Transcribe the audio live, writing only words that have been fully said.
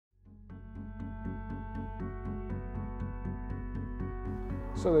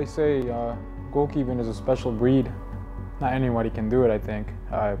So they say goalkeeping is a special breed. Not anybody can do it, I think.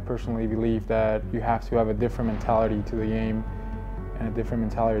 I personally believe that you have to have a different mentality to the game and a different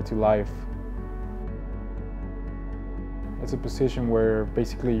mentality to life. It's a position where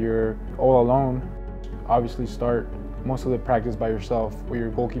basically you're all alone. Obviously start most of the practice by yourself with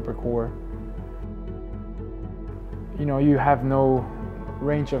your goalkeeper core. You know, you have no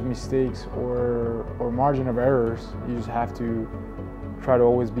range of mistakes or margin of errors. You just have to try to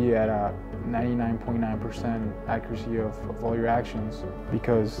always be at a 99.9% accuracy of all your actions,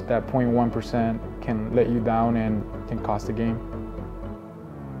 because that 0.1% can let you down and can cost the game.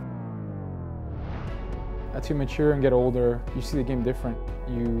 As you mature and get older, you see the game different.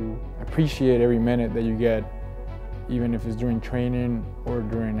 You appreciate every minute that you get, even if it's during training or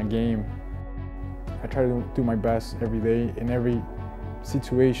during a game. I try to do my best every day in every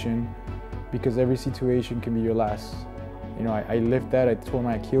situation, because every situation can be your last. You know, I lived that, I tore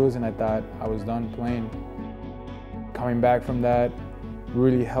my Achilles and I thought I was done playing. Coming back from that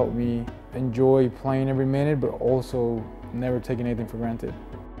really helped me enjoy playing every minute, but also never taking anything for granted.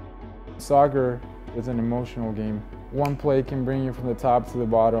 Soccer is an emotional game. One play can bring you from the top to the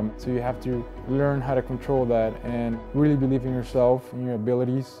bottom, so you have to learn how to control that and really believe in yourself and your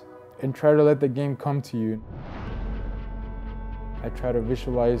abilities and try to let the game come to you. I try to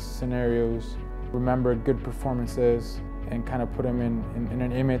visualize scenarios, remember good performances, and kind of put them in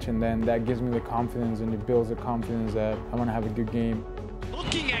an image, and then that gives me the confidence, and it builds the confidence that I'm gonna have a good game.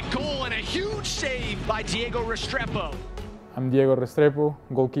 Looking at goal and a huge save by Diego Restrepo. I'm Diego Restrepo,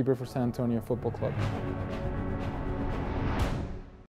 goalkeeper for San Antonio Football Club.